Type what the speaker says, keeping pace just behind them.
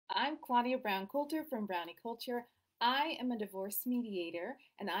I'm Claudia Brown Coulter from Brownie Culture. I am a divorce mediator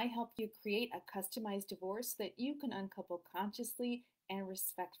and I help you create a customized divorce that you can uncouple consciously and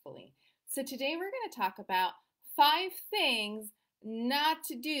respectfully. So, today we're going to talk about 5 things not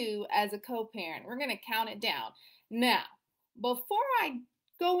to do as a co parent. We're going to count it down. Now, before I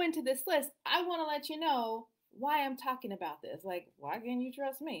go into this list, I want to let you know why I'm talking about this. Like, why can't you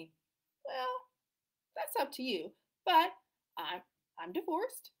trust me? Well, that's up to you. But I'm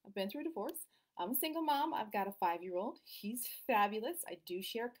divorced. I've been through a divorce. I'm a single mom. I've got a 5-year-old. He's fabulous. I do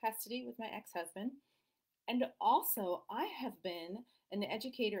share custody with my ex-husband. And also, I have been an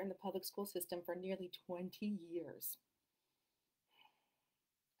educator in the public school system for nearly 20 years.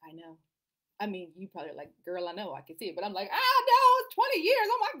 I know. I mean, you probably are like, girl, I know, I can see it. But I'm like, no, it's 20 years.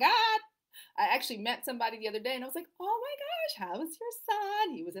 Oh my God. I actually met somebody the other day and I was like, oh my gosh, how is your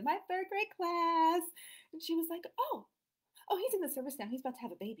son? He was in my 3rd grade class. And she was like, oh, he's in the service now. He's about to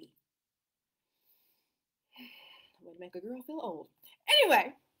have a baby. Would make a girl feel old.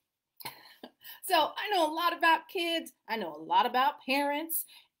 Anyway, so I know a lot about kids. I know a lot about parents.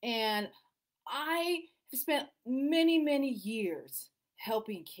 And I have spent many, many years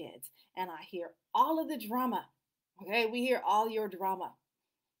helping kids. And I hear all of the drama. Okay, we hear all your drama.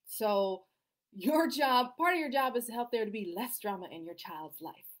 So your job, part of your job is to help there to be less drama in your child's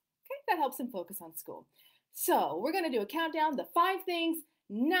life. Okay, that helps them focus on school. So we're going to do a countdown, the 5 things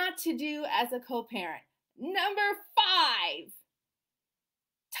not to do as a co-parent. Number 5,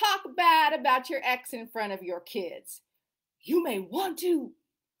 talk bad about your ex in front of your kids. You may want to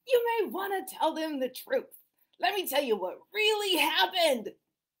tell them the truth. Let me tell you what really happened.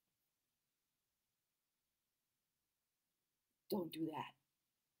 Don't do that.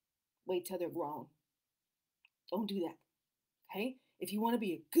 Wait till they're grown. Don't do that. Okay? If you want to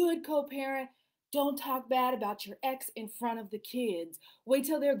be a good co-parent, don't talk bad about your ex in front of the kids. Wait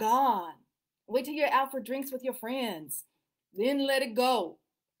till they're gone. Wait till you're out for drinks with your friends. Then let it go.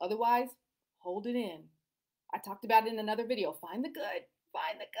 Otherwise, hold it in. I talked about it in another video. Find the good.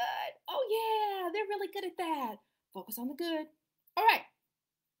 Find the good. Oh yeah, they're really good at that. Focus on the good. All right.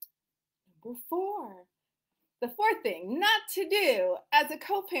 Number 4. The 4th thing not to do as a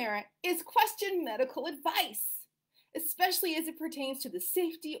co-parent is question medical advice, especially as it pertains to the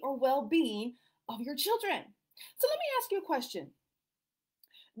safety or well-being of your children. So let me ask you a question.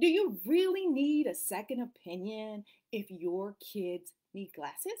 Do you really need a second opinion if your kids need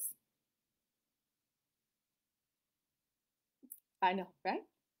glasses? I know, right?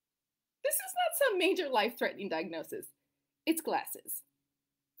 This is not some major life-threatening diagnosis. It's glasses.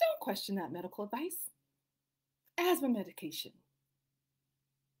 Don't question that medical advice. Asthma medication.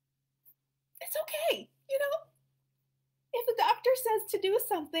 It's okay, If the doctor says to do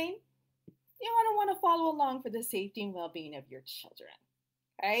something, you don't want to follow along for the safety and well-being of your children.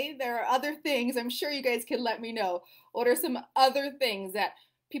 Okay? There are other things, I'm sure you guys can let me know. What are some other things that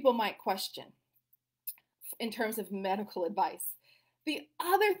people might question in terms of medical advice? The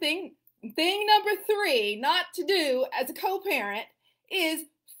other thing number 3, not to do as a co-parent is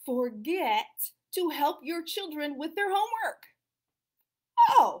forget to help your children with their homework.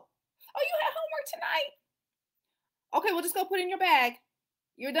 Oh, you had homework tonight? Okay, well, just go put it in your bag.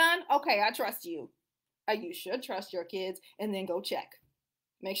 You're done? Okay, I trust you. You should trust your kids and then go check.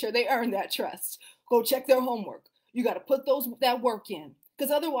 Make sure they earn that trust. Go check their homework. You got to put that work in.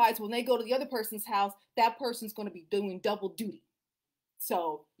 Because otherwise, when they go to the other person's house, that person's going to be doing double duty.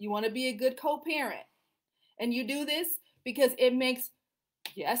 So you want to be a good co-parent. And you do this because it makes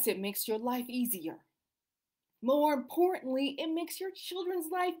your life easier. More importantly, it makes your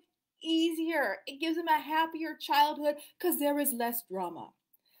children's life easier. It gives them a happier childhood because there is less drama.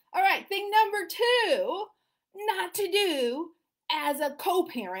 All right, thing number 2, not to do as a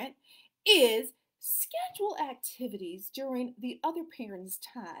co-parent is schedule activities during the other parent's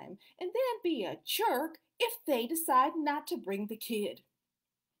time and then be a jerk if they decide not to bring the kid.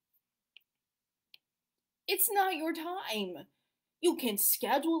 It's not your time. You can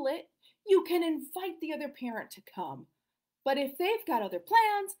schedule it. You can invite the other parent to come. But if they've got other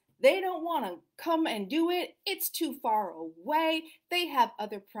plans, they don't want to come and do it, it's too far away, they have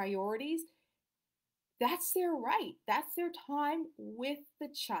other priorities, that's their right. That's their time with the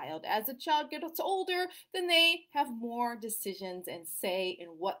child. As the child gets older, then they have more decisions and say in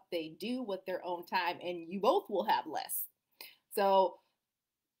what they do with their own time, and you both will have less. So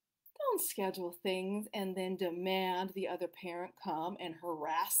don't schedule things and then demand the other parent come and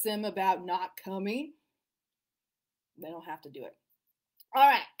harass them about not coming. They don't have to do it. All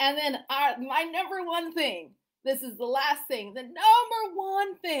right, and then my number 1 thing, this is the last thing, the number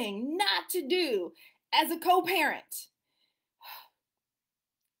 1 thing not to do as a co-parent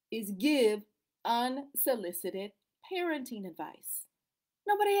is give unsolicited parenting advice.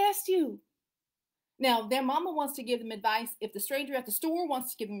 Nobody asked you. Now, their mama wants to give them advice. If the stranger at the store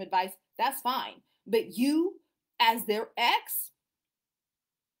wants to give them advice, that's fine. But you, as their ex,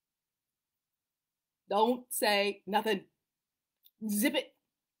 don't say nothing. Zip it.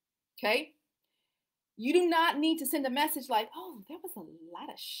 Okay? You do not need to send a message like, oh, there was a lot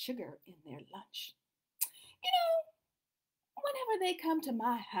of sugar in their lunch. You know, whenever they come to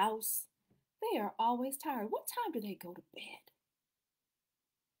my house, they are always tired. What time do they go to bed?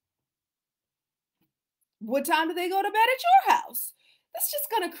 What time do they go to bed at your house? That's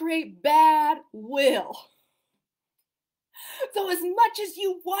just going to create bad will. So as much as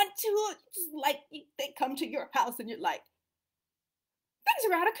you want to, just like they come to your house and you're like,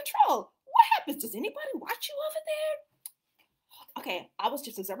 things are out of control. What happens? Does anybody watch you over there? Okay, I was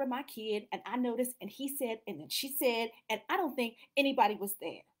just observing my kid and I noticed and he said and then she said and I don't think anybody was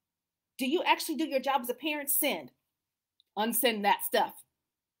there. Do you actually do your job as a parent? Send. Unsend that stuff.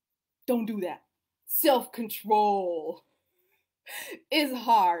 Don't do that. Self-control is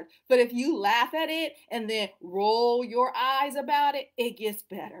hard, but if you laugh at it and then roll your eyes about it, it gets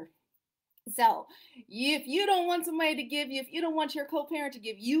better. So, if you don't want somebody to give you, if you don't want your co-parent to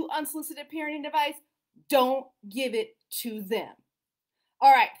give you unsolicited parenting advice, don't give it to them.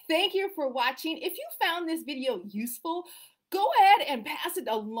 All right, thank you for watching. If you found this video useful, go ahead and pass it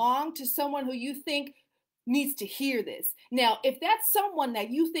along to someone who you think needs to hear this. Now, if that's someone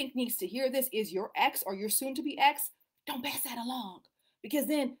that you think needs to hear this is your ex or your soon-to-be ex, don't pass that along because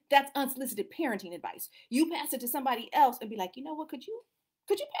then that's unsolicited parenting advice. You pass it to somebody else and be like, you know what, could you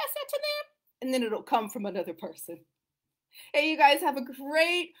pass that to them? And then it'll come from another person. Hey, you guys have a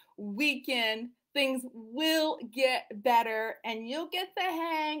great weekend. Things will get better and you'll get the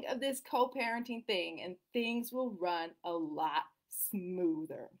hang of this co-parenting thing and things will run a lot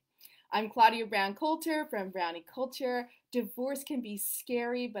smoother. I'm Claudia Brown Coulter from Brownie Culture. Divorce can be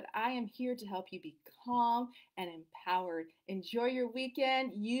scary, but I am here to help you be calm and empowered. Enjoy your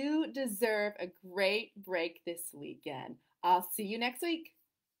weekend. You deserve a great break this weekend. I'll see you next week.